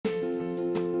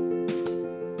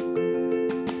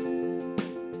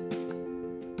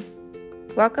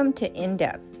Welcome to In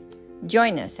Depth.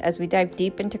 Join us as we dive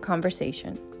deep into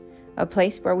conversation, a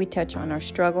place where we touch on our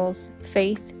struggles,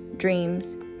 faith,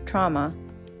 dreams, trauma,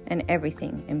 and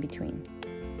everything in between.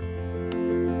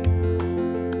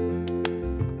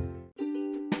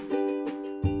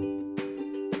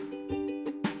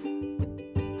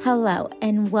 Hello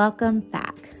and welcome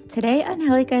back. Today,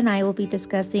 Angelica and I will be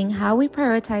discussing how we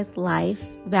prioritize life,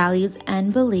 values,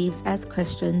 and beliefs as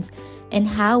Christians, and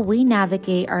how we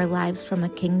navigate our lives from a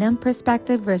kingdom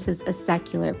perspective versus a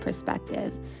secular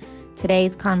perspective.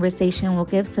 Today's conversation will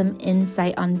give some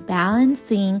insight on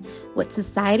balancing what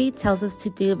society tells us to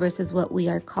do versus what we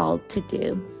are called to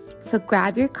do. So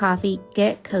grab your coffee,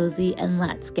 get cozy, and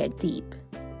let's get deep.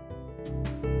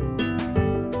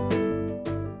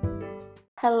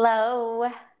 Hello.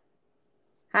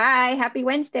 Hi, happy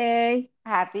Wednesday.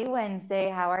 Happy Wednesday.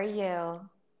 How are you?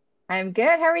 I'm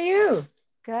good. How are you?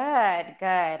 Good.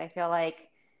 I feel like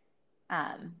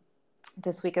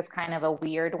this week is kind of a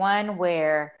weird one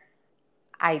where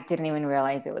I didn't even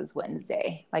realize it was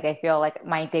Wednesday. Like I feel like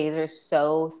my days are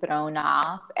so thrown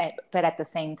off, but at the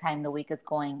same time, the week is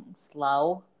going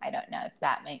slow. I don't know if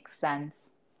that makes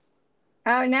sense.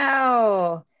 Oh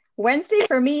no. Wednesday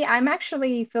for me, I'm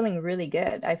actually feeling really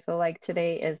good. I feel like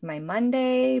today is my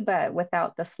Monday, but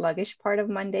without the sluggish part of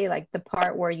Monday, like the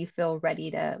part where you feel ready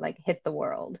to like hit the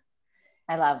world.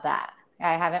 I love that.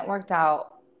 I haven't worked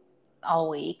out all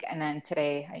week, and then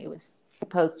today I was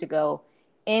supposed to go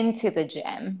into the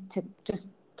gym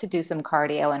to do some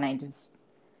cardio, and I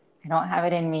don't have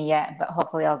it in me yet, but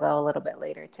hopefully I'll go a little bit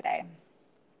later today.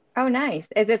 Oh, nice.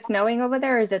 Is it snowing over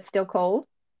there or is it still cold?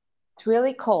 It's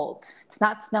really cold. It's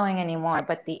not snowing anymore,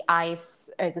 but the ice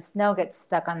or the snow gets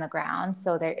stuck on the ground,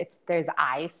 so there's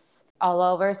ice all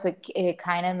over, so it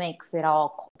kind of makes it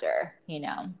all colder, you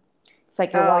know. It's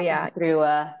like you're Oh, walking yeah. through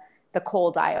the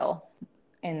cold aisle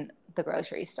in the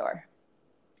grocery store.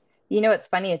 You know what's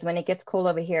funny is when it gets cold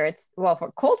over here, it's well,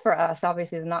 for cold for us,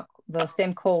 obviously, is not the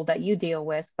same cold that you deal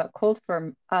with, but cold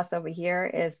for us over here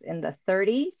is in the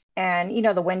 30s. And,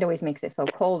 the wind always makes it feel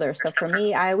colder. So for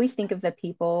me, I always think of the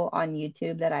people on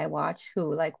YouTube that I watch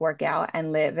who like work out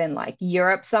and live in like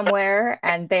Europe somewhere.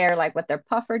 And they're like with their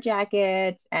puffer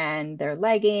jackets and their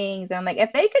leggings. And I'm like,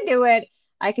 if they could do it,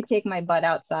 I could take my butt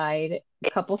outside a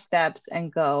couple steps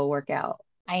and go work out.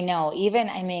 I know. Even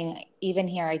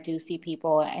here, I do see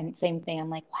people, and same thing. I'm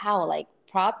like, wow, like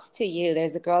props to you.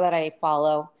 There's a girl that I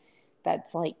follow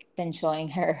that's like been showing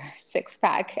her six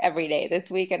pack every day this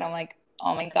week, and I'm like,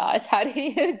 oh my gosh, how do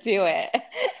you do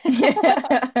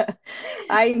it?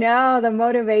 I know the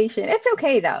motivation. It's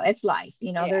okay though. It's life.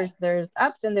 Yeah, There's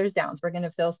ups and there's downs. We're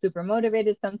gonna feel super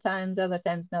motivated sometimes, other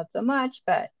times not so much.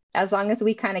 But as long as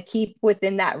we kind of keep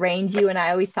within that range you and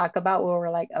I always talk about where we're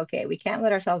like, okay, we can't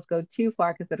let ourselves go too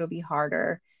far because it'll be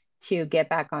harder to get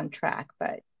back on track.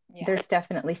 But yeah, there's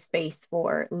definitely space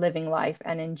for living life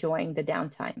and enjoying the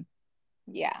downtime.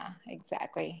 yeah,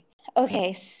 exactly.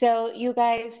 Okay, so you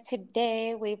guys,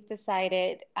 today we've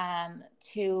decided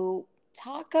to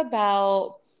talk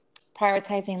about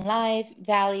prioritizing life,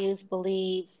 values,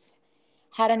 beliefs,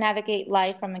 how to navigate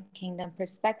life from a kingdom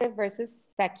perspective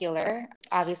versus secular.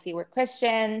 Obviously, we're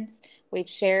Christians. We've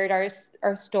shared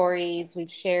our stories.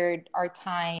 We've shared our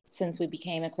time since we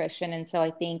became a Christian. And so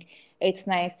I think it's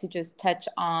nice to just touch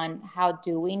on how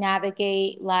do we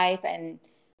navigate life and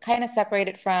kind of separate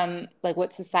it from like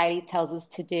what society tells us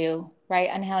to do. Right,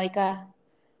 Angelica?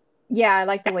 Yeah, I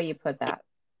like the way you put that.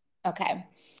 Okay.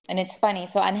 And it's funny.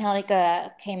 So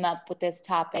Angelica came up with this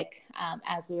topic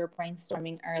as we were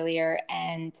brainstorming earlier.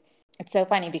 And it's so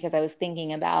funny because I was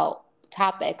thinking about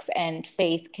topics and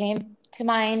faith came to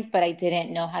mind, but I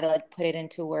didn't know how to like put it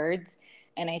into words.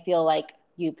 And I feel like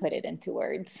you put it into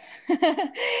words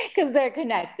because they're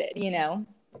connected, you know?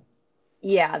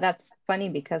 Yeah, that's funny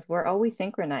because we're always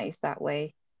synchronized that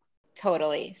way.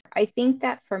 Totally. I think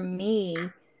that for me,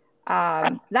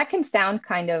 that can sound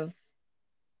kind of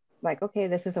like, okay,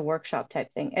 this is a workshop type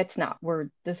thing. It's not.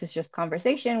 This is just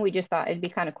conversation. We just thought it'd be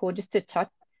kind of cool just to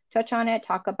touch on it,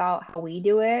 talk about how we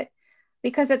do it,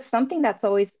 because it's something that's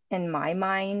always in my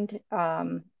mind.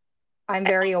 I'm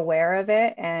very aware of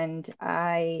it, and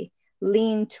I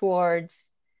lean towards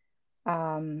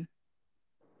um,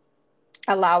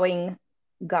 allowing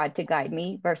God to guide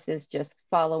me versus just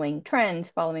following trends,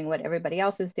 following what everybody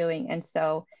else is doing. And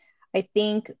so I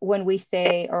think when we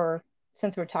say, or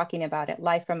since we're talking about it,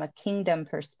 life from a kingdom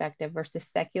perspective versus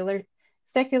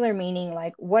secular meaning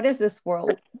like, what is this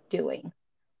world doing?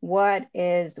 What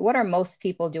are most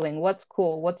people doing? What's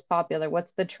cool? What's popular?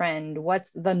 What's the trend?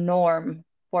 What's the norm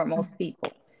for most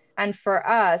people? And for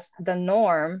us, the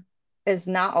norm is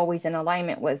not always in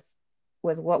alignment with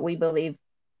with what we believe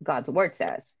God's word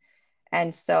says.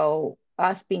 And so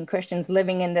us being Christians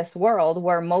living in this world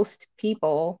where most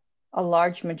people, a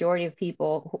large majority of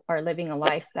people are living a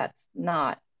life that's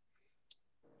not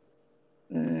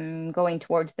going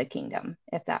towards the kingdom,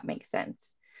 if that makes sense.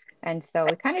 And so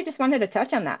we kind of just wanted to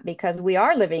touch on that because we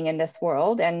are living in this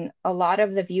world, and a lot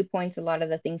of the viewpoints, a lot of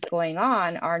the things going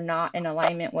on are not in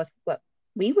alignment with what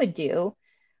we would do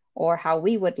or how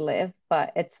we would live,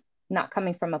 but it's not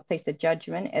coming from a place of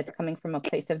judgment. It's coming from a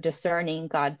place of discerning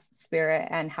God's spirit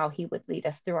and how he would lead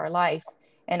us through our life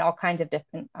in all kinds of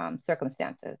different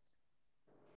circumstances.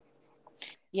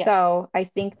 Yeah. So I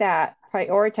think that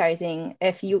prioritizing,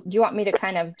 if you, do you want me to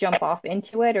kind of jump off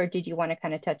into it, or did you want to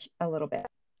kind of touch a little bit?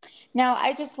 No,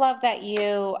 I just love that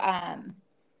you,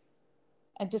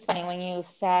 it's just funny when you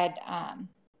said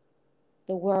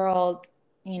the world,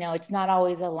 it's not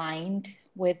always aligned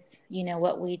with,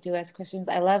 what we do as Christians.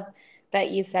 I love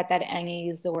that you said that and you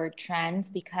use the word trends,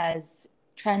 because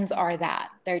trends are that.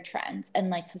 They're trends. And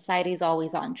like society is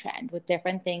always on trend with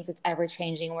different things. It's ever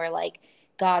changing, where like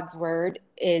God's word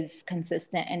is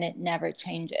consistent and it never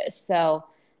changes. So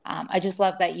I just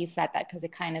love that you said that, because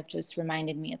it kind of just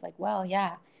reminded me of like, well,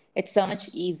 yeah, it's so much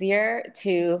easier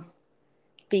to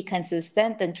be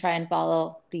consistent than try and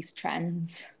follow these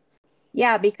trends.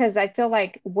 Yeah, because I feel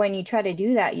like when you try to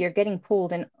do that, you're getting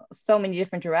pulled in so many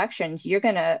different directions. You're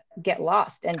going to get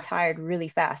lost and tired really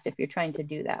fast if you're trying to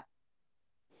do that.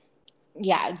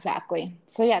 Yeah, exactly.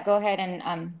 So yeah, go ahead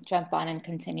and jump on and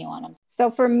continue on. So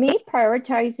for me,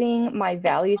 prioritizing my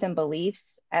values and beliefs,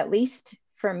 at least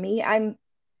for me,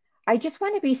 I just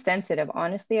want to be sensitive.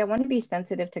 Honestly, I want to be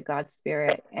sensitive to God's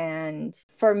spirit. And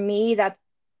for me, that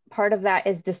part of that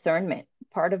is discernment.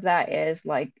 Part of that is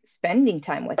like spending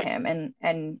time with him.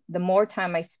 And the more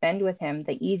time I spend with him,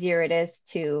 the easier it is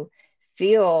to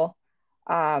feel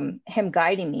him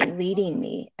guiding me, leading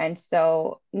me. And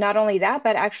so not only that,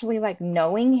 but actually like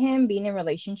knowing him, being in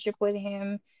relationship with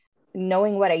him,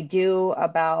 knowing what I do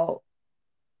about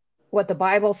what the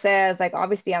Bible says. Like,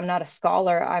 obviously, I'm not a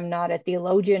scholar, I'm not a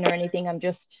theologian or anything. I'm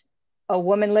just a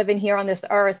woman living here on this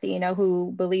earth,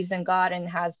 who believes in God and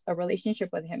has a relationship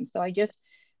with him. So I just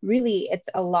really, it's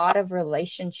a lot of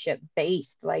relationship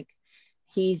based. Like,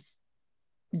 he's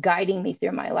guiding me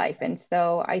through my life. And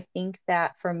so I think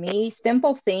that for me,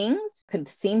 simple things could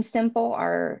seem simple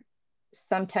are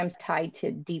sometimes tied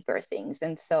to deeper things.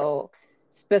 And so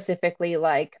specifically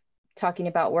like talking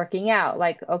about working out,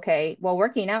 like, okay, well,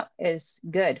 working out is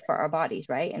good for our bodies,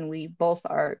 right? And we both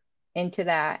are into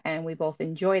that and we both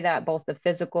enjoy that, both the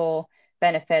physical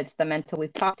benefits, the mental,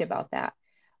 we've talked about that.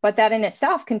 But that in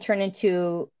itself can turn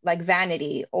into like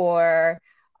vanity or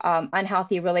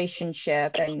unhealthy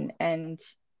relationship and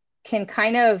can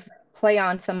kind of play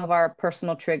on some of our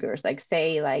personal triggers, like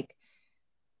say like,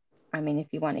 I mean, if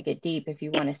you want to get deep, if you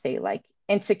want to say like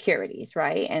insecurities,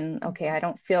 right? And okay, I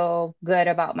don't feel good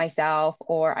about myself,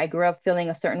 or I grew up feeling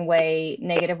a certain way,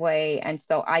 negative way. And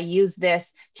so I use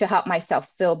this to help myself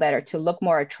feel better, to look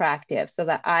more attractive so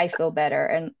that I feel better.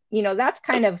 And, that's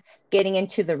kind of getting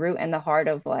into the root and the heart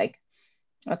of like,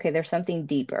 okay, there's something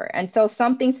deeper. And so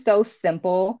something so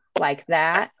simple like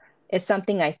that is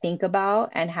something I think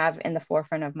about and have in the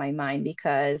forefront of my mind,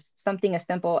 because something as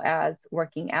simple as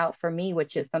working out for me,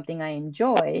 which is something I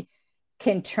enjoy,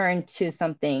 can turn to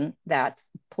something that's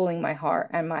pulling my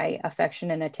heart and my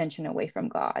affection and attention away from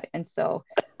God. And so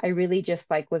I really just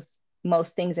like with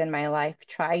most things in my life,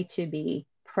 try to be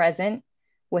present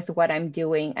with what I'm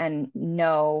doing and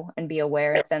know and be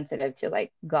aware and sensitive to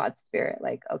like God's spirit.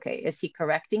 Like, okay, is he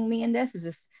correcting me in this? Is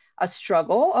this a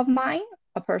struggle of mine,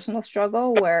 a personal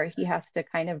struggle where he has to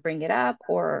kind of bring it up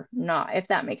or not, if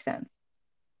that makes sense?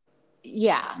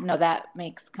 Yeah, no, that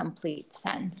makes complete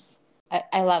sense.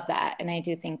 I love that. And I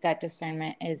do think that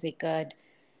discernment is a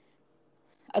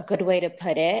good way to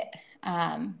put it,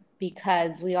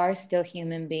 because we are still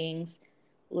human beings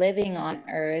living on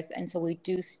earth. And so we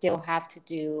do still have to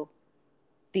do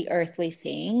the earthly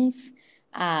things.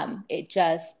 It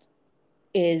just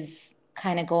is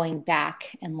kind of going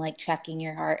back and like checking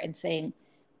your heart and saying,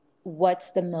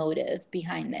 what's the motive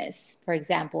behind this? For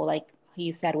example, like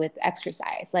you said with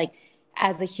exercise, like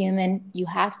as a human, you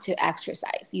have to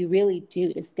exercise. You really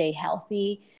do, to stay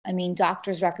healthy. I mean,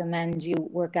 doctors recommend you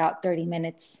work out 30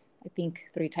 minutes, I think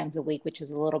 3 times a week, which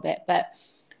is a little bit, but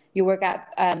you work out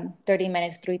 30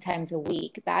 minutes 3 times a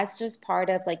week. That's just part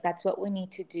of like, that's what we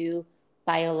need to do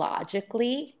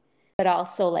biologically, but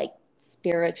also like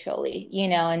spiritually,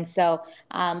 And so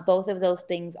both of those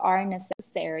things are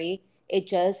necessary. It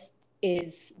just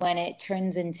is when it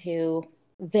turns into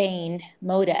vain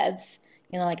motives,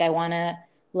 like I want to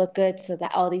look good so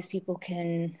that all these people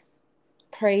can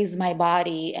praise my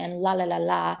body and la la la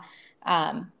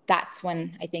la, that's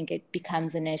when I think it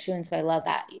becomes an issue. And so I love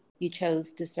that you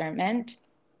chose discernment.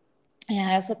 And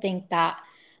I also think that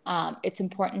it's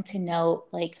important to note,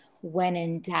 like, when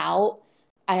in doubt,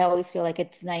 I always feel like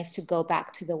it's nice to go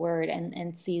back to the word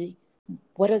and see,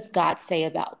 what does God say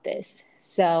about this?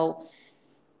 So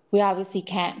we obviously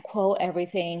can't quote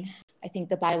everything. I think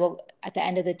the Bible, at the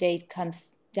end of the day,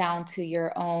 comes down to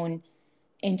your own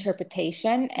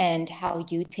interpretation and how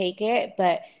you take it.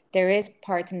 But there is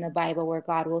parts in the Bible where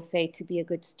God will say to be a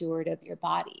good steward of your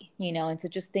body, and so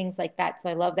just things like that. So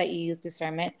I love that you use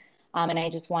discernment. And I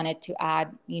just wanted to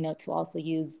add, to also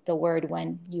use the word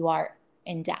when you are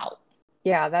in doubt.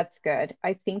 Yeah, that's good.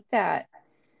 I think that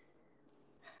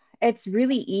it's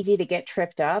really easy to get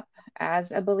tripped up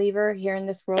as a believer here in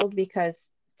this world because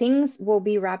things will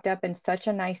be wrapped up in such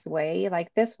a nice way.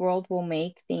 Like this world will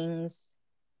make things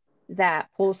that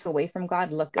pull us away from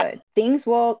God look good. Things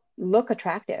will look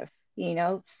attractive,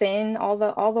 sin, all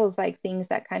those like things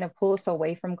that kind of pull us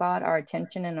away from God, our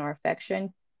attention and our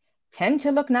affection tend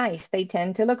to look nice. They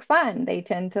tend to look fun. They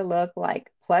tend to look like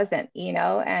pleasant,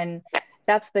 and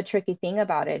that's the tricky thing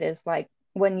about it is like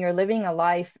when you're living a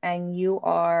life and you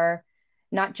are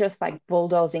not just like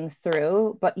bulldozing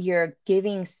through, but you're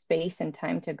giving space and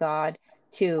time to God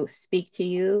to speak to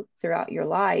you throughout your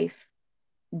life,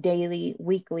 daily,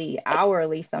 weekly,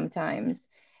 hourly, sometimes,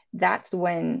 that's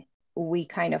when we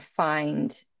kind of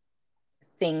find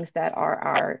things that are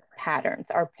our patterns,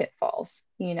 our pitfalls,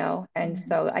 And Mhm.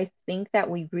 so I think that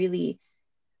we really,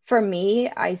 for me,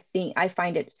 I think I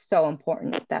find it so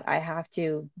important that I have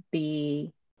to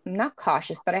be not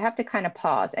cautious, but I have to kind of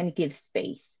pause and give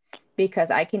space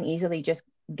because I can easily just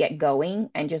get going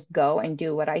and just go and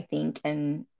do what I think.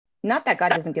 And not that God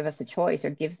doesn't give us a choice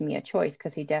or gives me a choice,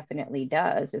 because he definitely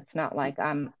does. It's not like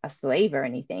I'm a slave or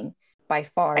anything, by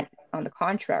far on the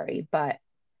contrary. But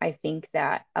I think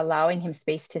that allowing him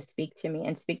space to speak to me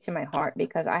and speak to my heart,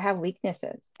 because I have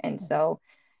weaknesses. And so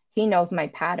he knows my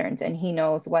patterns and he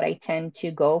knows what I tend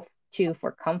to go to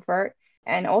for comfort.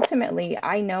 And ultimately,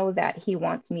 I know that he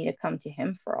wants me to come to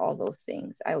him for all those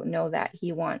things. I know that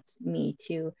he wants me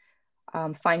to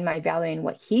find my value in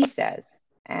what he says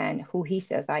and who he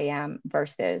says I am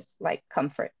versus like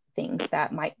comfort things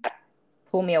that might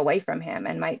pull me away from him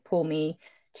and might pull me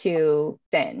to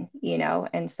sin,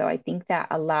 And so I think that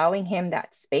allowing him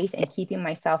that space and keeping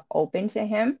myself open to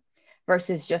him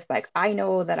versus just like, I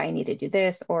know that I need to do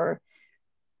this or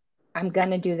I'm going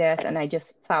to do this and I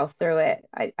just plow through it.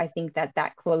 I think that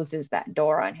that closes that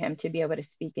door on him to be able to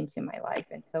speak into my life.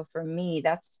 And so for me,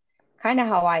 that's kind of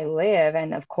how I live.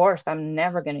 And of course, I'm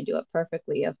never going to do it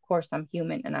perfectly. Of course, I'm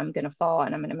human and I'm going to fall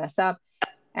and I'm going to mess up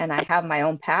and I have my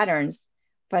own patterns.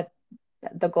 But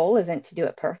the goal isn't to do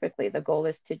it perfectly. The goal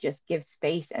is to just give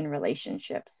space and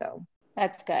relationship. So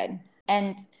That's good.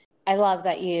 And I love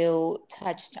that you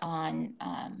touched on,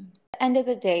 at the end of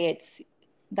the day,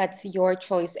 that's your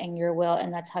choice and your will,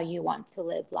 and that's how you want to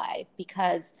live life,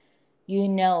 because you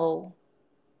know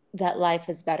that life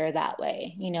is better that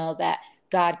way. That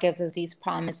God gives us these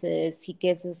promises. He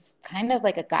gives us kind of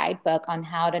like a guidebook on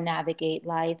how to navigate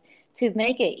life to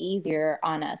make it easier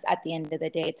on us at the end of the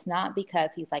day. It's not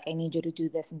because he's like, I need you to do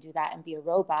this and do that and be a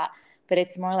robot, but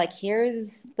it's more like,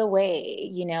 here's the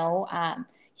way,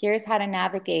 here's how to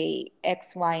navigate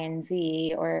X, Y, and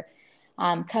Z, or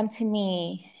come to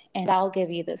me and I'll give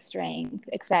you the strength,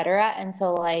 etc. And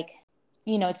so, like,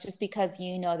 it's just because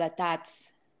that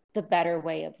that's the better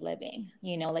way of living,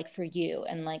 like for you.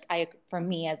 And like, for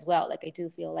me as well, like, I do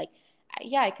feel like,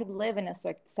 yeah, I could live in a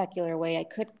secular way. I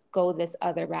could go this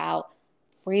other route,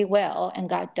 free will. And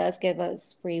God does give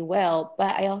us free will.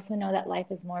 But I also know that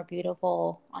life is more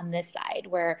beautiful on this side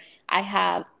where I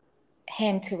have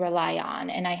him to rely on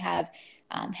and I have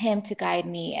him to guide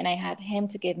me and I have him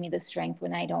to give me the strength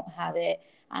when I don't have it,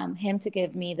 him to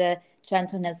give me the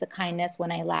gentleness, the kindness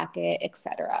when I lack it,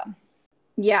 etc.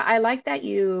 yeah, I like that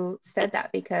you said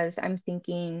that because I'm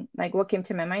thinking like what came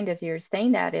to my mind as you're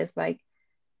saying that is like,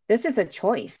 this is a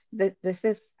choice. This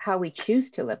is how we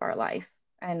choose to live our life.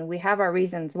 And we have our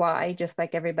reasons why, just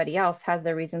like everybody else has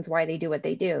their reasons why they do what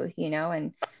they do,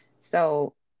 And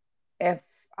so if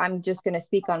I'm just going to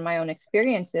speak on my own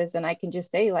experiences and I can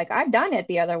just say, like, I've done it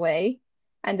the other way.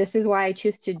 And this is why I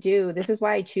choose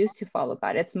to follow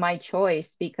God. It's my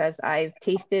choice because I've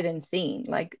tasted and seen.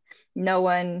 Like, no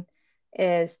one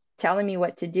is telling me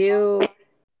what to do.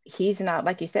 He's not,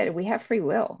 like you said, we have free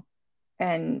will.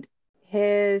 And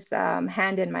his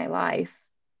hand in my life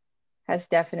has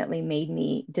definitely made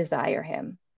me desire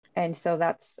him. And so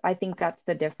I think that's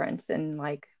the difference. And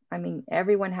like, I mean,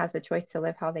 everyone has a choice to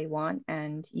live how they want,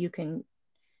 and you can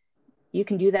you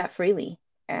can do that freely.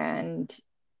 And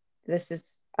this is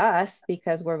us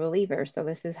because we're believers. So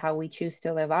this is how we choose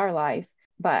to live our life.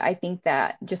 But I think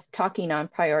that just talking on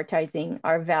prioritizing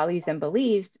our values and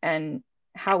beliefs and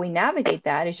how we navigate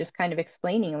that is just kind of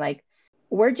explaining like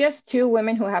we're just two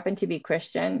women who happen to be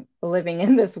Christian living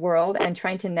in this world and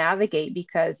trying to navigate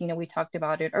because, we talked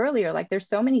about it earlier. Like there's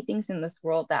so many things in this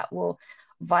world that will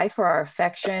vie for our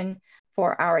affection,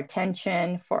 for our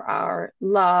attention, for our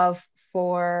love,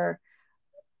 for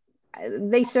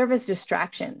they serve as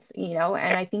distractions, and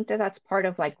I think that that's part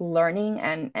of like learning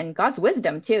and God's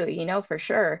wisdom too, for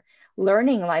sure.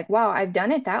 Learning like, wow, I've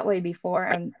done it that way before,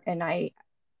 and I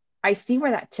see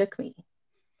where that took me.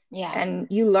 Yeah. And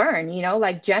you learn,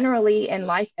 like generally in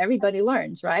life, everybody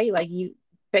learns, right? Like you,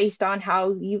 based on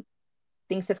how you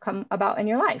things have come about in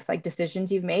your life, like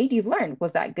decisions you've made, you've learned,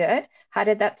 was that good? How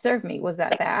did that serve me? Was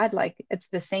that bad? Like it's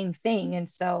the same thing. And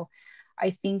so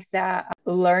I think that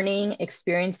learning,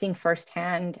 experiencing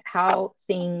firsthand how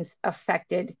things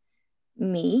affected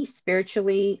me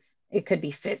spiritually, it could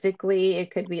be physically,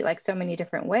 it could be like so many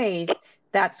different ways.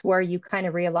 That's where you kind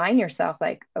of realign yourself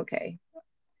like, okay,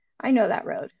 I know that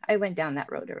road. I went down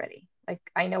that road already. Like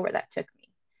I know where that took me.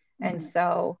 And Hmm.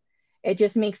 so it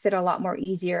just makes it a lot more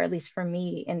easier, at least for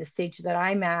me in the stage that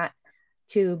I'm at,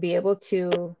 to be able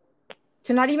to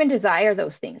not even desire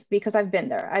those things because I've been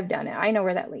there. I've done it. I know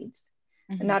where that leads.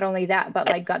 And Hmm. not only that, but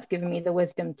like God's given me the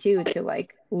wisdom too to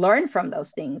like learn from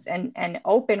those things and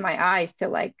open my eyes to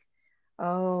like,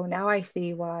 oh, now I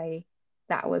see why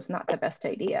that was not the best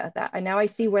idea. That and now I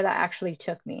see where that actually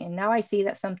took me. And now I see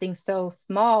that something so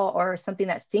small or something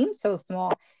that seems so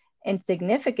small,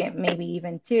 insignificant, maybe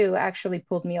even too, actually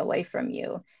pulled me away from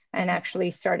you and Hmm.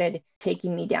 actually started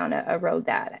taking me down a road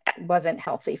that wasn't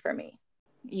healthy for me.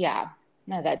 Yeah.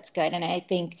 No, that's good. And I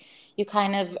think you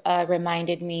kind of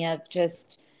reminded me of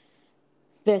just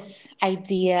this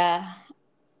idea,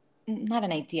 not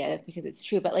an idea because it's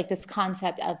true, but like this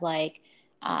concept of like,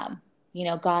 um,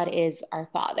 God is our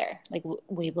father. Like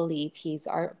we believe he's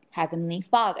our heavenly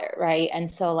father, right? And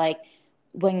so, like,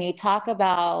 when you talk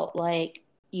about like,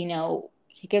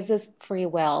 he gives us free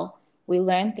will, we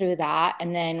learn through that.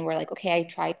 And then we're like, okay, I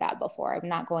tried that before. I'm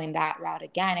not going that route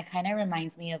again. It kind of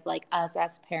reminds me of like us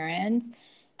as parents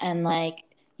and like,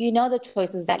 the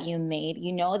choices that you made,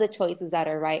 the choices that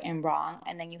are right and wrong.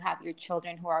 And then you have your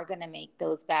children who are going to make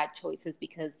those bad choices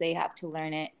because they have to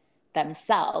learn it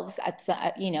themselves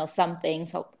some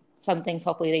things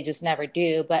hopefully they just never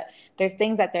do, but there's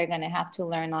things that they're going to have to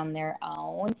learn on their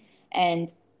own.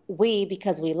 And we,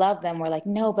 because we love them, we're like,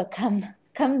 no, but come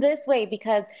this way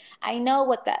because I know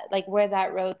what that, like, where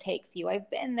that road takes you. I've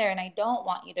been there and I don't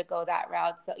want you to go that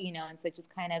route. So, and so it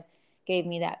just kind of gave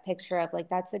me that picture of like,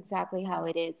 that's exactly how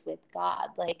it is with God.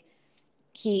 Like,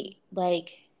 he,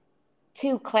 like,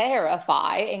 to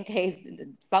clarify, in case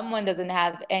someone doesn't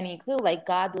have any clue, like,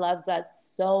 God loves us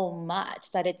so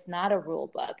much that it's not a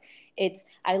rule book. It's,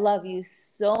 I love you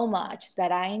so much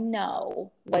that I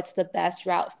know what's the best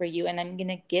route for you, and I'm going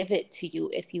to give it to you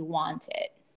if you want it.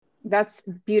 That's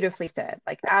beautifully said,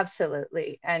 like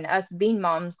absolutely. And us being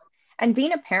moms and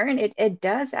being a parent, it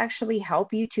does actually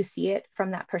help you to see it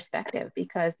from that perspective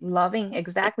because loving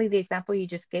exactly the example you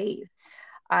just gave,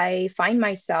 I find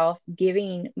myself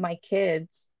giving my kids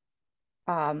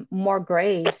more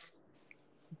grace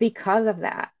because of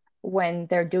that when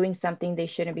they're doing something they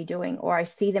shouldn't be doing, or I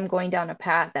see them going down a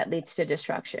path that leads to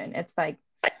destruction. It's like,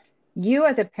 you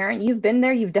as a parent, you've been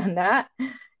there, you've done that,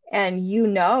 and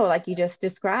like you just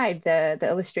described the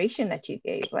illustration that you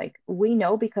gave. Like we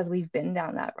know because we've been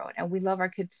down that road and we love our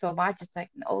kids so much. It's like,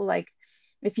 no, like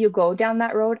if you go down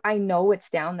that road, I know it's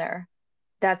down there.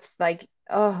 That's like,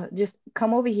 oh, just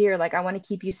come over here. Like I want to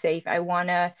keep you safe. I want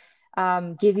to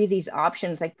give you these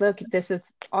options. Like, look, this is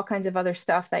all kinds of other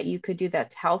stuff that you could do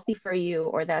that's healthy for you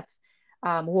or that's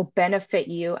will benefit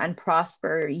you and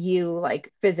prosper you,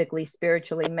 like physically,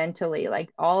 spiritually, mentally.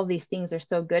 Like all of these things are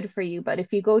so good for you. But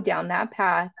if you go down that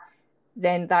path,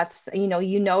 then that's,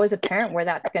 as a parent where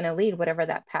that's going to lead, whatever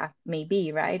that path may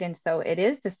be, right? And so it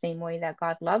is the same way that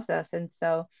God loves us. And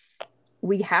so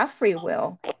we have free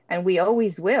will and we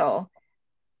always will.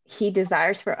 He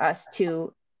desires for us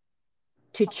to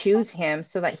choose him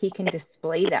so that he can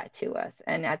display that to us.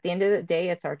 And at the end of the day,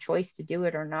 it's our choice to do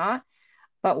it or not.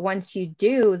 But once you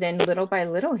do, then little by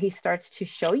little, he starts to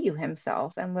show you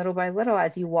himself. And little by little,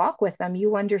 as you walk with them,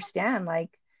 you understand, like,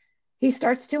 he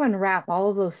starts to unwrap all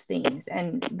of those things.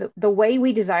 And the way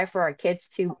we desire for our kids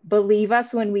to believe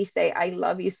us when we say, I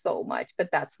love you so much, but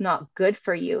that's not good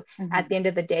for you. At Mm-hmm. the end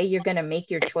of the day, you're going to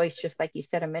make your choice, just like you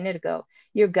said a minute ago.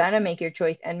 You're going to make your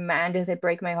choice. And man, does it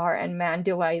break my heart. And man,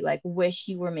 do I like wish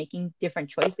you were making different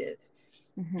choices.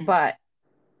 Mm-hmm. but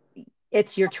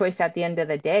it's your choice at the end of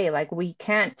the day. Like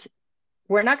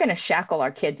we're not going to shackle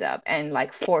our kids up and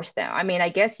like force them. I mean, I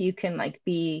guess you can like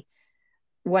be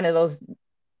one of those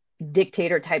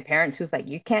dictator type parents who's like,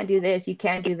 you can't do this, you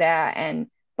can't do that.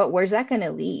 But where's that going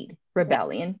to lead? Yeah.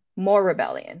 Rebellion, more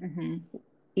rebellion,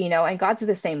 Mm-hmm. and God's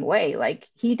the same way. Like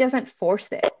he doesn't force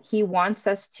it. He wants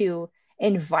us to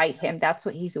invite him. That's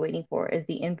what he's waiting for, is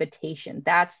the invitation.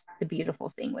 That's the beautiful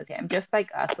thing with him. Just like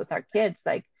us with our kids,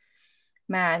 like,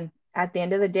 man, at the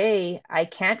end of the day, I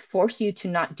can't force you to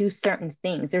not do certain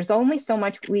things. There's only so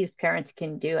much we as parents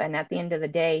can do. And at the end of the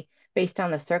day, based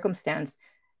on the circumstance,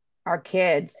 our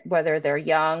kids, whether they're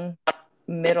young,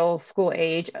 middle school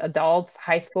age, adults,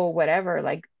 high school, whatever,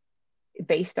 like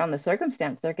based on the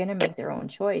circumstance, they're going to make their own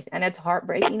choice. And it's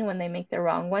heartbreaking when they make the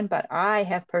wrong one. But I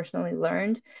have personally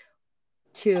learned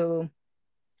to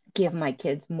give my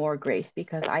kids more grace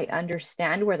because I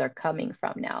understand where they're coming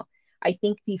from now. I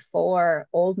think before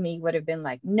old me would have been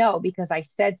like, no, because I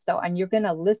said so, and you're going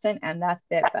to listen and that's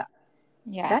it. But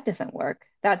Yeah. that doesn't work.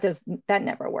 That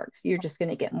never works. You're just going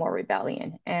to get more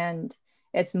rebellion. And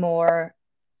it's more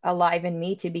alive in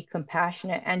me to be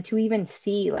compassionate and to even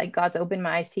see, like God's opened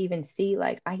my eyes to even see,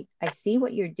 like I see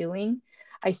what you're doing.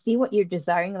 I see what you're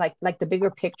desiring, like the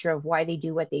bigger picture of why they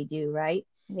do what they do, right?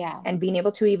 Yeah. And being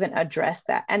able to even address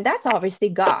that. And that's obviously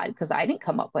God, because I didn't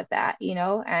come up with that.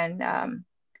 And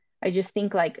I just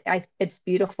think like it's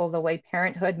beautiful the way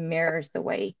parenthood mirrors the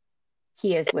way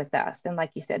he is with us. And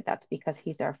like you said, that's because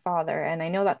he's our father. And I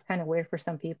know that's kind of weird for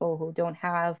some people who don't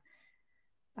have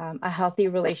a healthy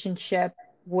relationship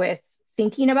with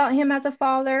thinking about him as a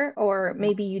father, or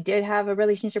maybe you did have a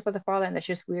relationship with a father and that's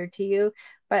just weird to you.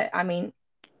 But I mean,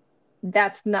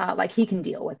 that's not like he can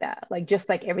deal with that. Like just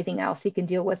like everything else he can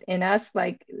deal with in us,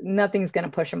 like nothing's going to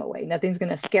push him away. Nothing's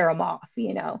going to scare him off.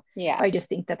 Yeah. I just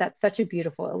think that that's such a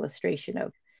beautiful illustration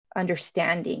of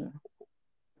understanding,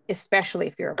 especially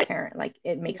if you're a parent. Like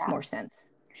it makes Yeah. more sense.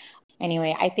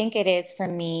 Anyway, I think it is for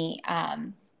me.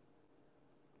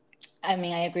 I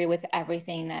mean, I agree with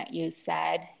everything that you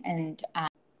said, and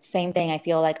same thing. I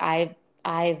feel like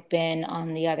I've been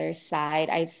on the other side.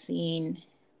 I've seen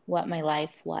what my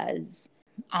life was.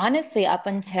 Honestly, up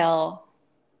until,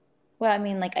 well, I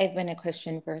mean, like I've been a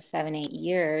Christian for 7, 8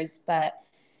 years, but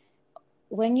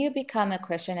when you become a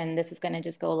Christian, and this is going to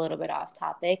just go a little bit off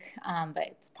topic, but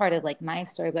it's part of like my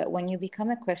story. But when you become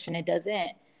a Christian,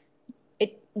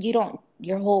 you don't,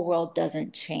 your whole world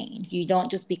doesn't change. You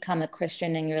don't just become a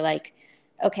Christian and you're like,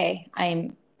 okay, I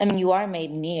mean, you are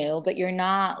made new, but you're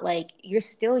not like, you're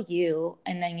still you.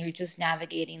 And then you're just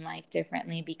navigating life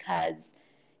differently because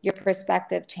your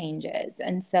perspective changes.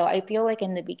 And so I feel like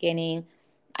in the beginning,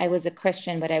 I was a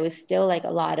Christian, but I was still like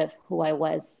a lot of who I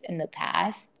was in the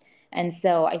past. And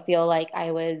so I feel like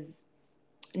I was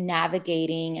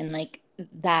navigating and like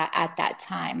that at that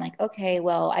time, like, okay,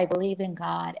 well, I believe in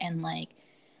God and like,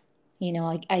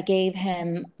 I gave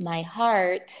him my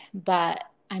heart, but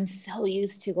I'm so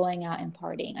used to going out and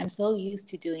partying. I'm so used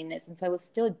to doing this. And so I was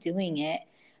still doing it.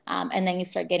 And then you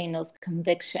start getting those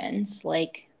convictions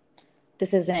like,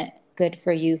 this isn't good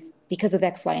for you because of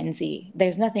X, Y, and Z.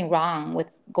 There's nothing wrong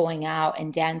with going out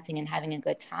and dancing and having a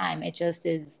good time. It just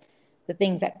is the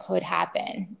things that could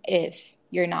happen if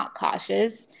you're not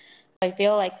cautious. I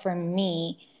feel like for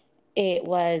me, it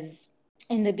was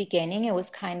in the beginning, it was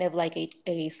kind of like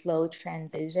a slow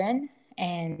transition.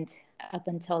 And up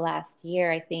until last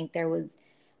year, I think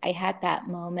I had that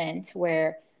moment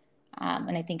where,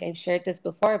 and I think I've shared this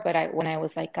before, but when I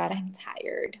was like, God, I'm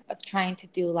tired of trying to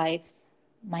do life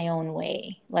my own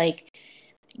way. Like,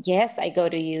 yes, I go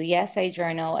to you. Yes, I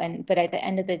journal. But at the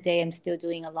end of the day, I'm still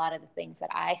doing a lot of the things that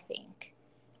I think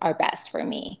are best for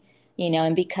me,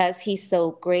 and because he's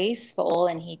so graceful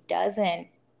and he,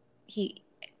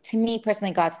 to me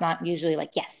personally, God's not usually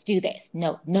like, yes, do this.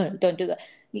 No, no, no, don't do that.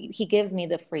 He gives me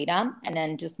the freedom and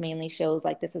then just mainly shows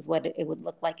like, this is what it would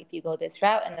look like if you go this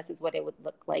route. And this is what it would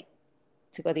look like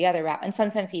to go the other route. And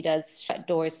sometimes he does shut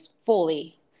doors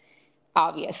fully,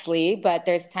 obviously, but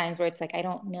there's times where it's like, I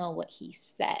don't know what he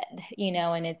said,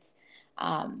 and it's,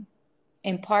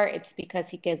 in part, it's because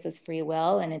he gives us free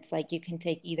will. And it's like, you can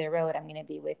take either road. I'm going to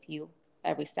be with you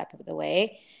every step of the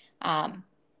way.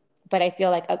 But I feel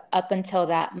like up until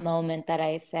that moment that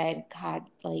I said, God,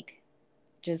 like,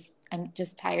 I'm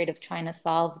just tired of trying to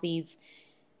solve these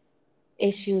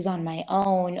issues on my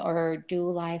own or do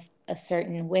life a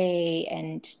certain way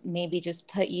and maybe just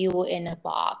put you in a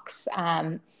box.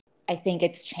 I think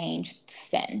it's changed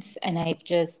since. And I've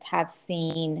just have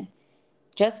seen,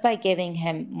 just by giving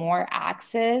him more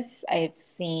access, I've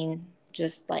seen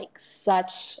just like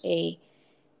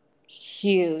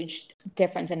huge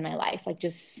difference in my life, like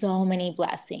just so many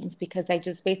blessings because I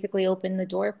just basically opened the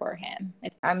door for him.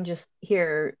 I'm just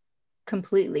here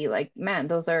completely like, man,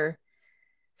 those are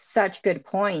such good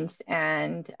points.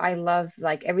 And I love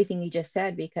like everything you just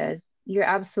said because you're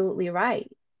absolutely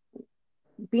right.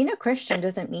 Being a Christian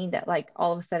doesn't mean that like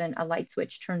all of a sudden a light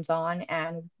switch turns on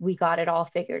and we got it all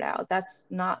figured out. That's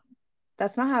not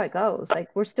how it goes.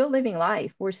 Like we're still living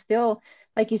life. We're still,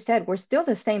 like you said, we're still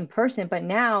the same person, but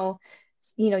now,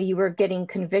 you were getting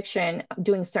conviction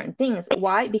doing certain things.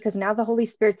 Why? Because now the Holy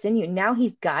Spirit's in you. Now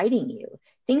he's guiding you.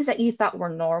 Things that you thought were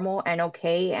normal and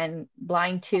okay and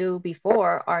blind to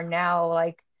before are now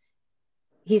like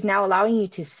he's now allowing you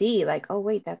to see like, oh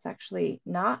wait, that's actually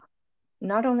not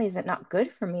only is it not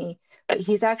good for me, but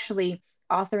he's actually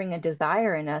authoring a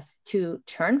desire in us to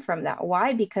turn from that.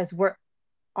 Why? Because we're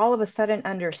all of a sudden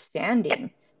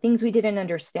understanding things we didn't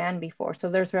understand before. So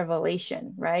there's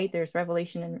revelation, right? There's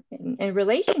revelation in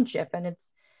relationship. And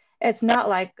it's not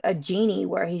like a genie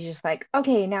where he's just like,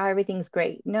 okay, now everything's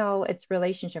great. No, it's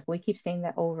relationship. We keep saying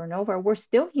that over and over. We're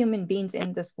still human beings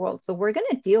in this world. So we're going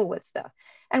to deal with stuff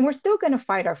and we're still going to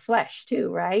fight our flesh too,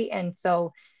 right? And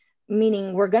so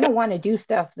meaning we're going to want to do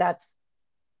stuff that's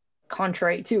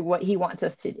contrary to what he wants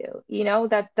us to do.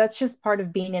 That's just part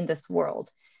of being in this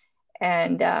world.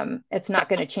 And it's not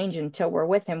going to change until we're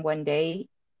with him one day.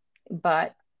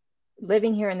 But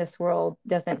living here in this world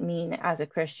doesn't mean as a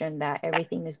Christian that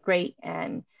everything is great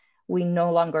and we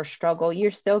no longer struggle. You're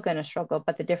still going to struggle,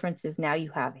 but the difference is now you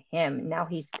have him. Now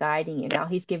he's guiding you. Now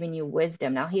he's giving you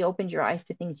wisdom. Now he opened your eyes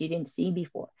to things you didn't see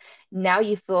before. Now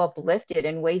you feel uplifted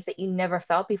in ways that you never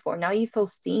felt before. Now you feel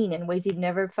seen in ways you've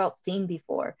never felt seen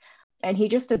before. And he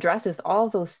just addresses all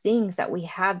those things that we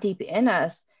have deep in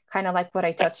us, kind of like what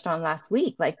I touched on last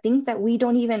week, like things that we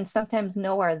don't even sometimes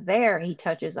know are there. He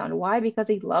touches on why, because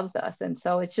he loves us. And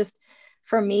so it's just,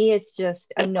 for me, it's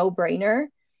just a no-brainer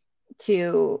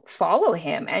to follow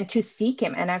him and to seek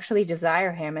him and actually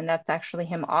desire him. And that's actually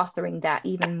him authoring that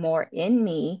even more in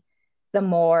me. The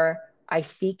more I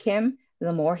seek him,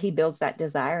 the more he builds that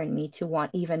desire in me to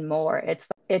want even more.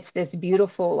 It's this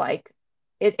beautiful, like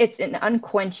it's an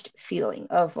unquenched feeling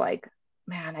of like,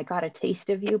 man, I got a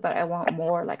taste of you, but I want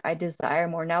more. Like I desire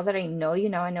more. Now that I know you,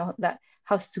 now I know that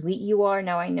how sweet you are.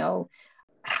 Now I know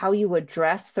how you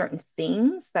address certain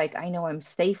things. Like I know I'm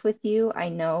safe with you. I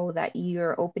know that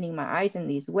you're opening my eyes in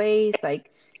these ways.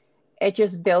 Like it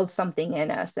just builds something in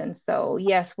us. And so,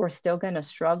 yes, we're still going to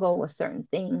struggle with certain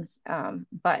things,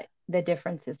 but the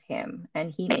difference is him,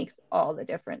 and he makes all the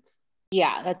difference.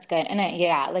 Yeah, that's good. And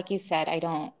yeah, like you said,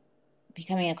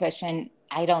 becoming a Christian,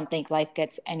 I don't think life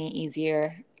gets any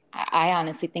easier. I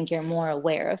honestly think you're more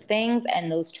aware of things,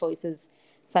 and those choices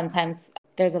sometimes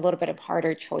there's a little bit of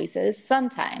harder choices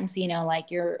sometimes, like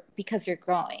because you're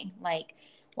growing. Like,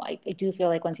 well, I do feel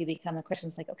like once you become a Christian,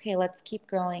 it's like, okay, let's keep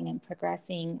growing and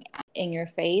progressing in your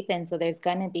faith. And so there's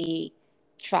going to be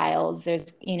trials.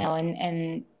 There's,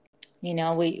 and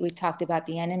we talked about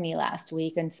the enemy last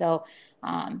week. And so,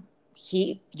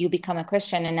 you become a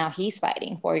Christian and now he's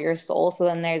fighting for your soul. So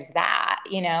then there's that,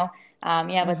 you have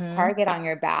a Mm-hmm. target on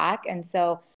your back. And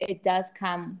so it does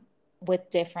come with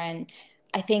different,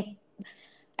 I think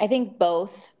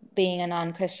both being a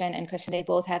non-Christian and Christian, they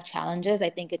both have challenges. I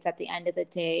think it's at the end of the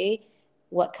day,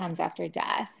 what comes after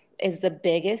death is the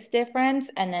biggest difference.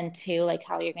 And then two, like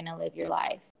how you're going to live your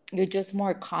life. You're just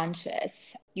more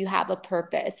conscious. You have a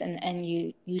purpose and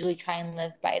you usually try and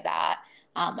live by that.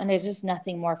 And there's just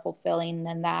nothing more fulfilling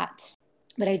than that.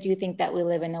 But I do think that we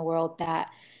live in a world that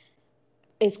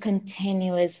is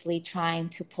continuously trying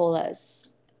to pull us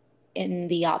in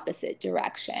the opposite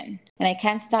direction. And I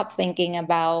can't stop thinking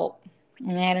about,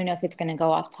 I don't know if it's going to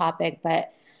go off topic,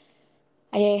 but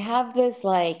I have this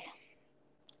like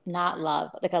not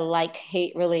love, like a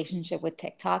like-hate relationship with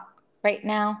TikTok right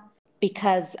now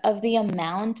because of the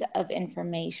amount of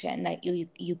information that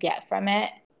you get from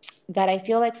it, that I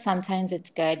feel like sometimes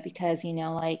it's good because,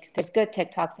 like there's good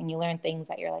TikToks and you learn things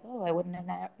that you're like, oh, I wouldn't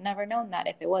have never known that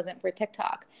if it wasn't for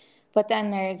TikTok. But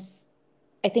then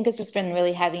I think it's just been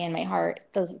really heavy in my heart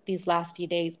these last few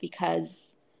days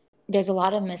because there's a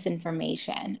lot of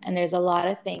misinformation and there's a lot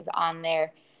of things on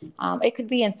there. It could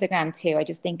be Instagram too. I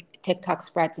just think TikTok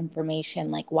spreads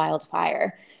information like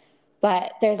wildfire.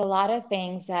 But there's a lot of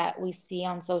things that we see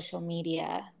on social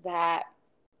media that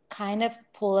kind of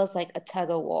pull us like a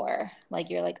tug of war. Like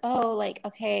you're like, oh, like,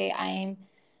 okay,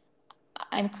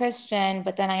 I'm Christian,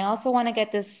 but then I also want to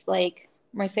get this like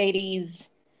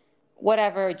Mercedes,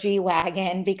 whatever,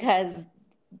 G-Wagon because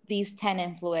these 10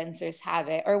 influencers have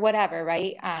it or whatever,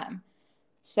 right?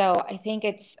 So I think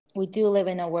we do live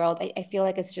in a world, I feel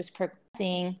like it's just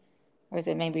progressing or is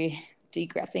it maybe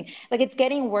degressing? Like it's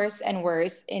getting worse and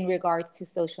worse in regards to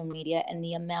social media and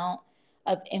the amount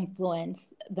of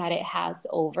influence that it has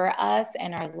over us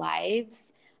and our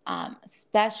lives,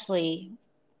 especially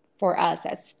for us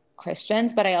as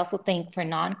Christians, but I also think for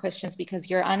non-Christians, because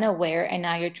you're unaware and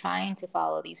now you're trying to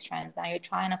follow these trends. Now you're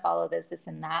trying to follow this,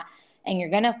 and that, and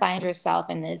you're going to find yourself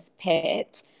in this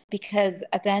pit because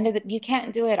at the end of you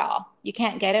can't do it all. You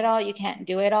can't get it all. You can't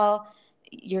do it all.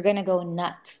 You're going to go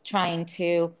nuts trying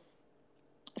to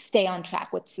stay on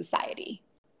track with society.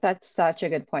 That's such a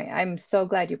good point. I'm so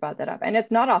glad you brought that up. And it's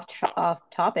not off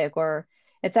topic, or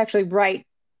it's actually right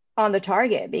on the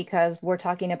target, because we're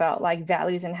talking about like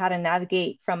values and how to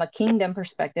navigate from a kingdom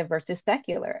perspective versus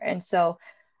secular. And so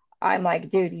I'm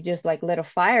like, dude, you just like lit a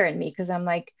fire in me, because I'm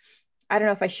like, I don't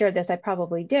know if I shared this, I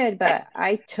probably did, but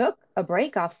I took a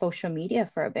break off social media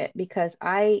for a bit because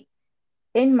I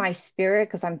in my spirit,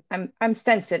 because I'm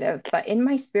sensitive, but in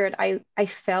my spirit, I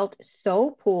felt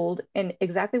so pulled in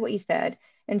exactly what you said,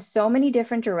 in so many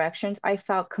different directions. I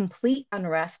felt complete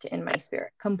unrest in my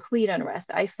spirit, complete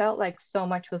unrest. I felt like so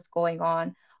much was going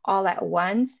on all at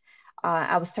once.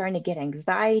 I was starting to get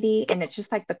anxiety, and it's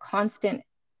just like the constant.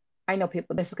 I know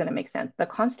people, this is going to make sense. The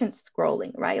constant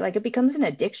scrolling, right? Like it becomes an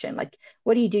addiction. Like,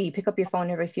 what do? You pick up your phone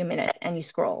every few minutes and you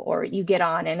scroll, or you get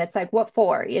on, and it's like, what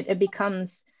for? It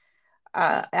becomes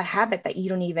a habit that you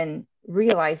don't even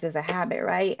realize is a habit,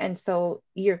 right? And so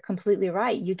you're completely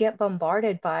right. You get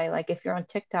bombarded by, like, if you're on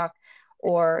TikTok,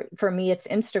 or for me, it's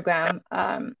Instagram,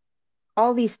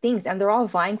 all these things, and they're all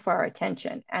vying for our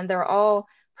attention, and they're all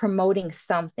promoting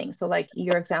something. So, like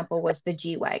your example was the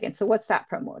G Wagon. So, what's that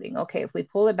promoting? Okay, if we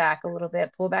pull it back a little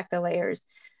bit, pull back the layers,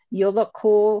 you'll look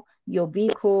cool, you'll be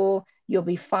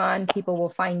fun, people will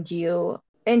find you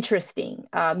interesting.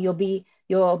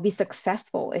 You'll be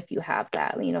successful if you have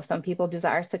that. You know, some people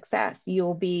desire success.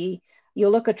 You'll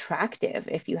look attractive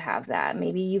if you have that.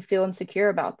 Maybe you feel insecure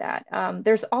about that.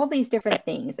 There's all these different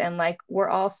things, and like we're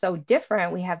all so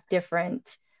different. We have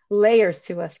different layers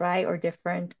to us, right? Or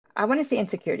different, I want to say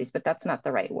insecurities, but that's not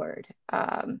the right word.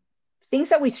 Things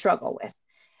that we struggle with.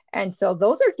 And so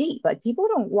those are deep. Like people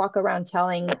don't walk around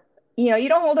telling, you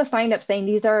don't hold a sign up saying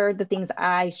these are the things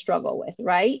I struggle with,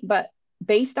 right? But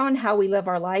based on how we live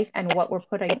our life and what we're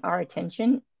putting our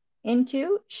attention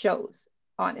into shows,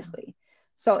 honestly.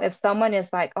 So if someone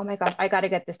is like, oh my gosh, I got to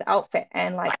get this outfit,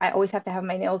 and like I always have to have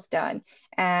my nails done,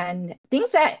 and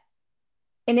things that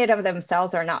in and of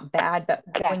themselves are not bad, but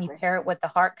when you Exactly. pair it with the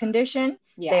heart condition,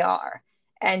 they Yeah. are.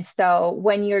 And so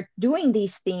when you're doing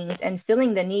these things and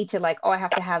feeling the need to, like, oh, I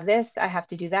have to have this, I have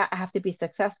to do that, I have to be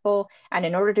successful. And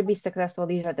in order to be successful,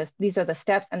 these are the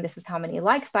steps, and this is how many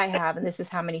likes I have, and this is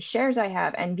how many shares I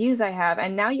have and views I have.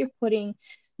 And now you're putting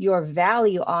your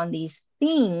value on these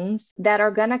things that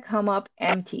are gonna come up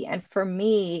empty. And for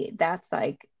me, that's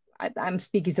like, I'm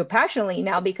speaking so passionately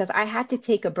now because I had to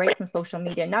take a break from social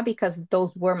media, not because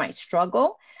those were my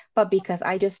struggle, but because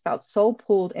I just felt so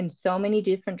pulled in so many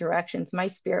different directions. My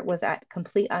spirit was at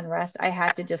complete unrest. I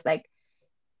had to just like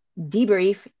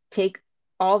debrief, take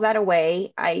all that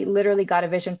away. I literally got a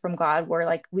vision from God where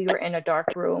like we were in a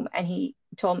dark room, and he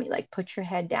told me, like, put your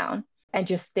head down and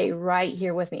just stay right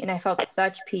here with me. And I felt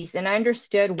such peace. And I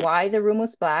understood why the room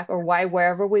was black, or why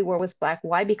wherever we were was black.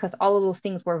 Why? Because all of those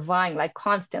things were vying, like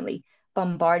constantly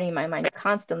bombarding my mind,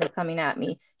 constantly coming at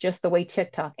me, just the way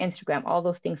TikTok, Instagram, all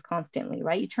those things constantly,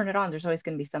 right? You turn it on, there's always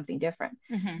going to be something different.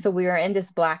 Mm-hmm. So we were in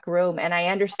this black room, and I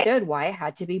understood why it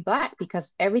had to be black, because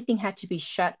everything had to be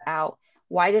shut out.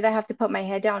 Why did I have to put my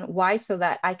head down? Why? So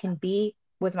that I can be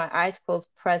with my eyes closed,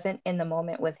 present in the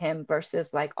moment with him, versus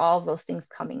like all those things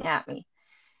coming at me.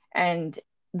 And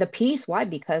the peace, why?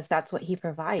 Because that's what he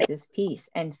provides, is peace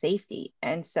and safety.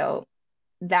 And so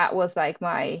that was like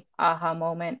my aha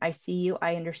moment. I see you,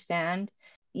 I understand.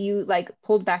 You like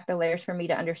pulled back the layers for me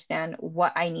to understand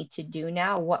what I need to do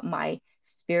now, what my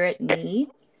spirit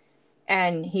needs.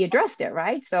 And he addressed it,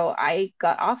 right? So I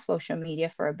got off social media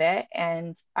for a bit,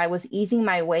 and I was easing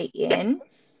my way in.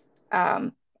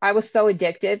 I was so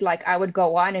addicted, like I would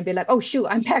go on and be like, oh shoot,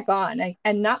 I'm back on.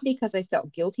 And not because I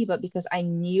felt guilty, but because I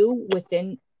knew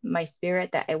within my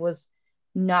spirit that it was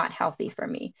not healthy for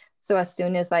me. So as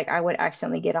soon as like I would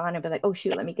accidentally get on and be like, oh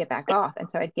shoot, let me get back off. And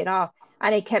so I'd get off.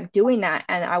 And I kept doing that.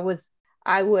 And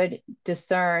I would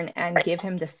discern and give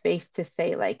him the space to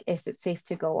say, like, is it safe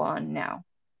to go on now?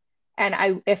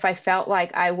 And if I felt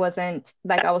like I wasn't,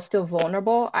 like I was still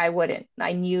vulnerable, I wouldn't.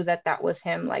 I knew that that was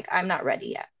him, like, I'm not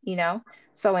ready yet.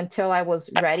 So until I was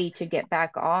ready to get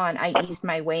back on, I eased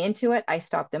my way into it. I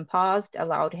stopped and paused,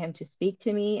 allowed him to speak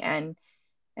to me and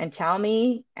tell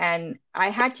me. And I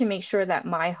had to make sure that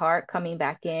my heart coming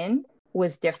back in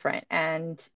was different,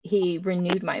 and he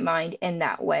renewed my mind in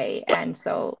that way. And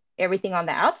so everything on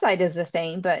the outside is the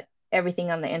same, but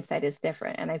everything on the inside is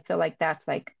different. And I feel like that's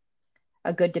like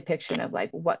a good depiction of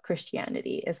like what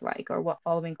Christianity is like, or what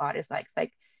following God is like. It's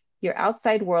like your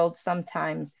outside world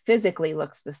sometimes physically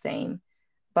looks the same,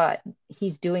 but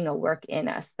he's doing a work in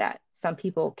us that some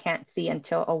people can't see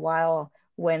until a while,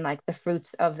 when like the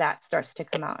fruits of that starts to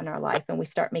come out in our life, and we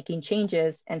start making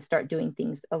changes and start doing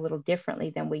things a little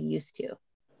differently than we used to.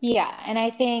 Yeah, and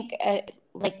I think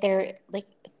like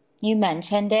you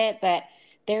mentioned it, but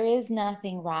there is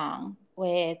nothing wrong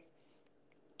with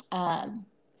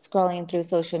scrolling through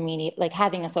social media, like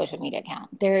having a social media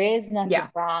account. There is nothing Yeah.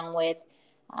 wrong with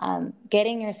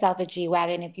getting yourself a G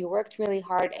Wagon if you worked really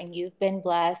hard and you've been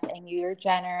blessed and you're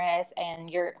generous and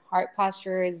your heart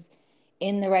posture is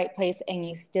in the right place and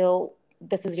you still,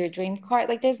 this is your dream car.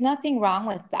 Like, there's nothing wrong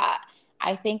with that.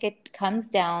 I think it comes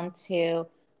down to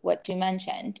what you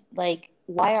mentioned. Like,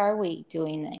 why are we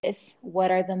doing this?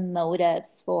 What are the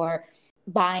motives for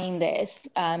buying this,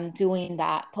 doing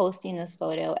that, posting this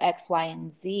photo, X, Y,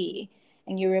 and Z?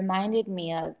 And you reminded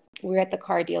me of, we were at the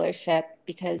car dealership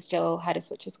because Joe had to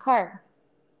switch his car.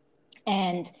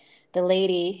 And the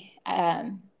lady, our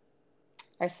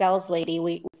sales lady,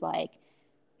 we was like,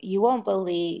 you won't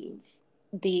believe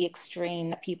the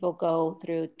extreme that people go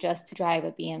through just to drive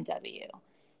a BMW.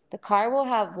 The car will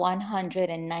have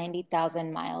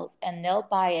 190,000 miles and they'll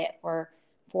buy it for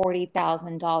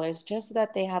 $40,000 just so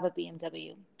that they have a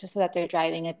BMW, just so that they're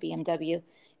driving a BMW.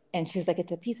 And she's like,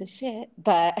 it's a piece of shit.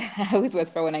 But I always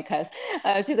whisper when I cuss.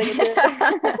 She's like,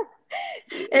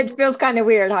 It feels kind of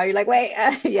weird how you're like, wait,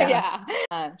 yeah.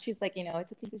 yeah. She's like,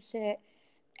 it's a piece of shit.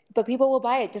 But people will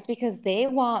buy it just because they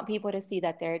want people to see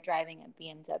that they're driving a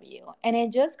BMW. And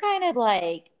it just kind of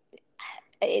like,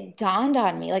 it dawned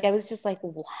on me. Like, I was just like,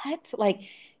 what? Like,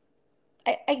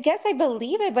 I guess I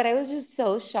believe it, but I was just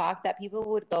so shocked that people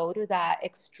would go to that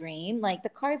extreme. Like, the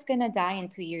car's gonna die in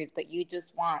 2 years, but you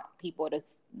just want people to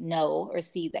know or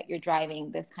see that you're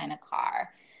driving this kind of car,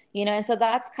 And so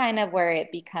that's kind of where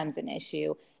it becomes an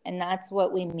issue. And that's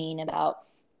what we mean about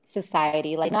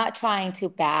society. Like, not trying to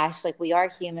bash, like, we are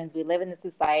humans, we live in the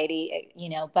society,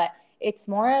 but it's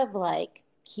more of like,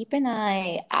 keep an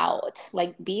eye out,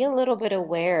 like, be a little bit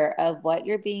aware of what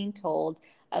you're being told,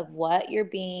 of what you're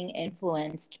being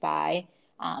influenced by,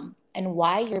 and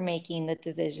why you're making the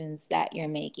decisions that you're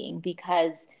making.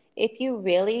 Because if you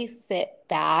really sit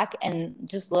back and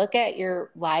just look at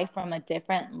your life from a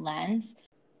different lens,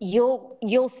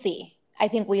 you'll see. I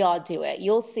think we all do it.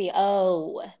 You'll see,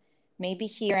 oh, maybe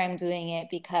here I'm doing it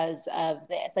because of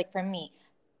this. Like, for me,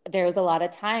 there was a lot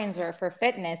of times where for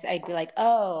fitness, I'd be like,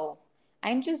 oh,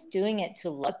 I'm just doing it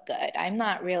to look good. I'm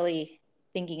not really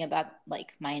thinking about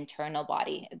like my internal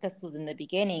body. This was in the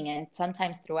beginning. And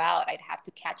sometimes throughout, I'd have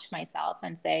to catch myself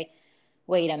and say,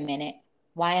 wait a minute,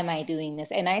 why am I doing this?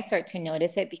 And I start to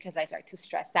notice it because I start to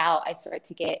stress out. I start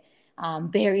to get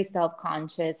very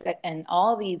self-conscious and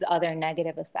all these other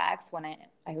negative effects when I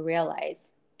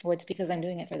realize, well, it's because I'm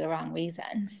doing it for the wrong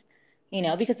reasons.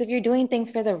 Because if you're doing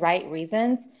things for the right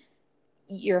reasons,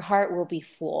 your heart will be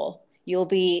full. You'll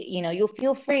be, you'll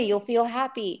feel free, you'll feel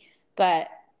happy. But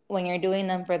when you're doing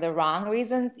them for the wrong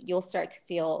reasons, you'll start to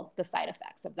feel the side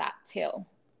effects of that too.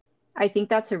 I think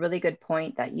that's a really good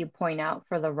point that you point out,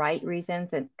 for the right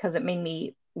reasons. And because it made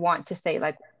me want to say,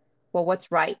 like, well,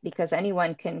 what's right? Because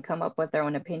anyone can come up with their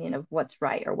own opinion of what's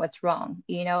right or what's wrong,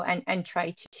 and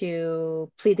try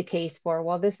to plead the case for,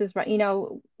 well, this is right,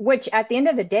 which at the end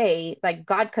of the day, like,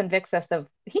 God convicts us of,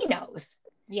 he knows,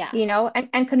 Yeah.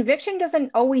 and conviction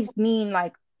doesn't always mean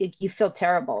like you feel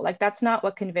terrible. Like, that's not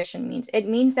what conviction means. It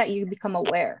means that you become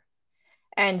aware.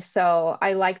 And so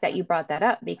I like that you brought that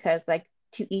up, because like,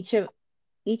 to each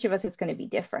of us, it's going to be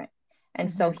different. And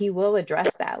so Mm-hmm. he will address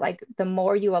that. Like, the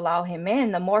more you allow him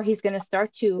in, the more he's going to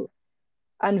start to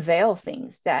unveil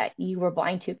things that you were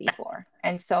blind to before.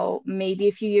 And so maybe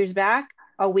a few years back,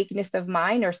 a weakness of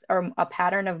mine, or a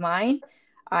pattern of mine,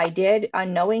 I did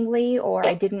unknowingly, or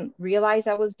I didn't realize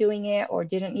I was doing it, or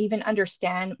didn't even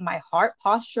understand my heart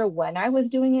posture when I was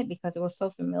doing it, because it was so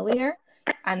familiar.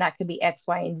 And that could be X,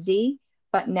 Y, and Z.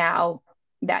 But now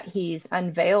that he's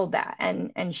unveiled that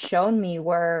and shown me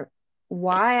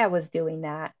why I was doing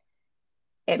that,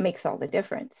 it makes all the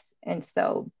difference. And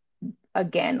so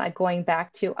again, like, going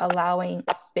back to allowing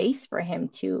space for him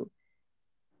to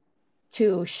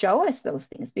show us those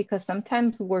things, because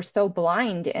sometimes we're so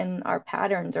blind in our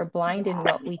patterns, or blind in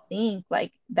what we think.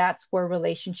 Like, that's where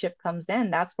relationship comes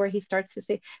in. That's where he starts to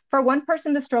say, for one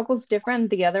person the struggle's different,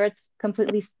 the other it's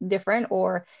completely different,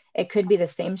 or it could be the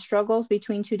same struggles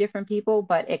between two different people,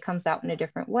 but it comes out in a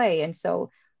different way. And so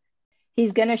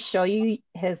He's going to show you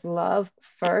his love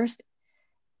first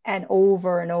and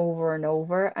over and over and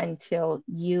over until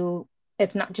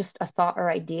it's not just a thought or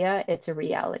idea, it's a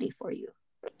reality for you.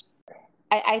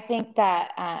 I think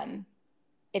that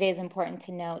it is important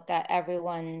to note that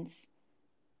everyone's,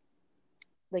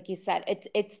 like you said,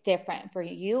 it's different for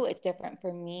you, it's different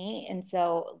for me. And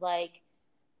so like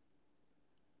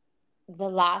the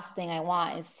last thing I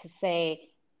want is to say,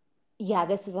 yeah,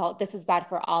 this is bad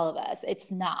for all of us.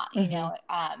 It's not, Hmm.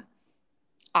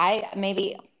 I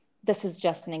maybe this is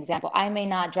just an example. I may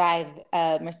not drive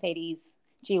a Mercedes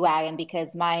G Wagon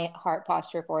because my heart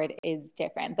posture for it is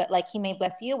different, but like he may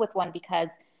bless you with one because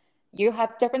you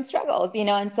have different struggles,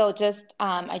 and so just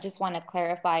I just want to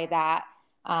clarify that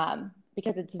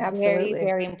because it's very, Absolutely.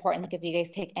 very important. Like if you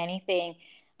guys take anything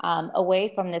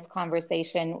away from this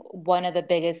conversation, one of the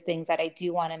biggest things that I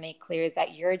do want to make clear is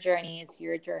that your journey is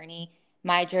your journey.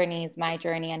 My journey is my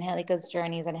journey. Angelica's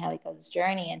journey is Angelica's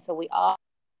journey. And so we all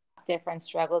have different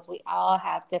struggles. We all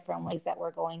have different ways that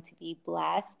we're going to be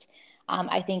blessed.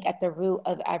 I think at the root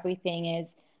of everything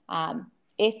is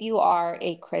if you are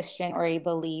a Christian or a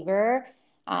believer,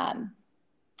 um,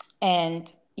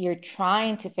 and you're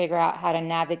trying to figure out how to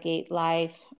navigate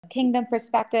life, kingdom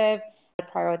perspective,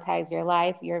 prioritize your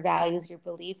life, your values, your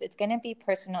beliefs, it's going to be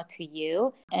personal to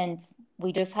you. And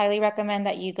we just highly recommend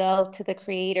that you go to the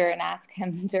creator and ask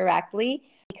him directly,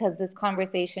 because this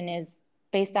conversation is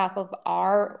based off of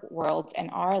our worlds and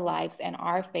our lives and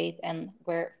our faith and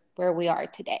where we are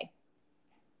today.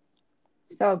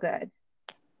 So good.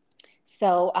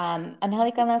 So,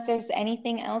 Angelica, unless there's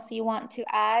anything else you want to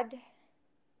add.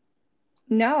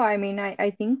 No, I mean, I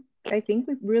think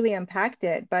we've really unpacked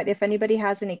it. But if anybody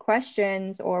has any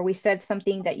questions or we said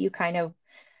something that you kind of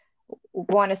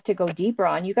want us to go deeper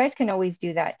on, you guys can always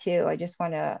do that too. I just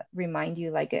want to remind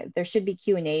you, like, there should be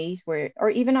Q&As where, or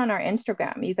even on our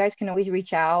Instagram, you guys can always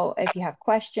reach out if you have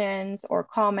questions or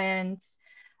comments,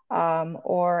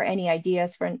 or any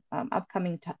ideas for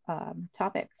upcoming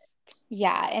topics.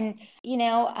 Yeah. And,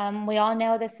 we all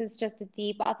know this is just a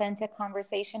deep, authentic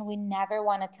conversation. We never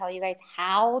want to tell you guys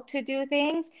how to do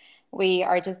things. We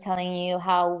are just telling you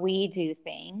how we do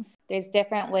things. There's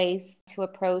different ways to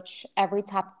approach every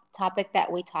topic that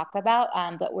we talk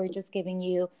about, but we're just giving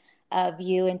you a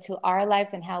view into our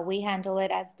lives and how we handle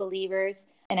it as believers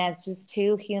and as just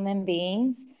two human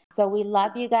beings. So we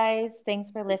love you guys. Thanks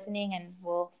for listening, and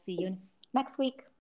we'll see you next week.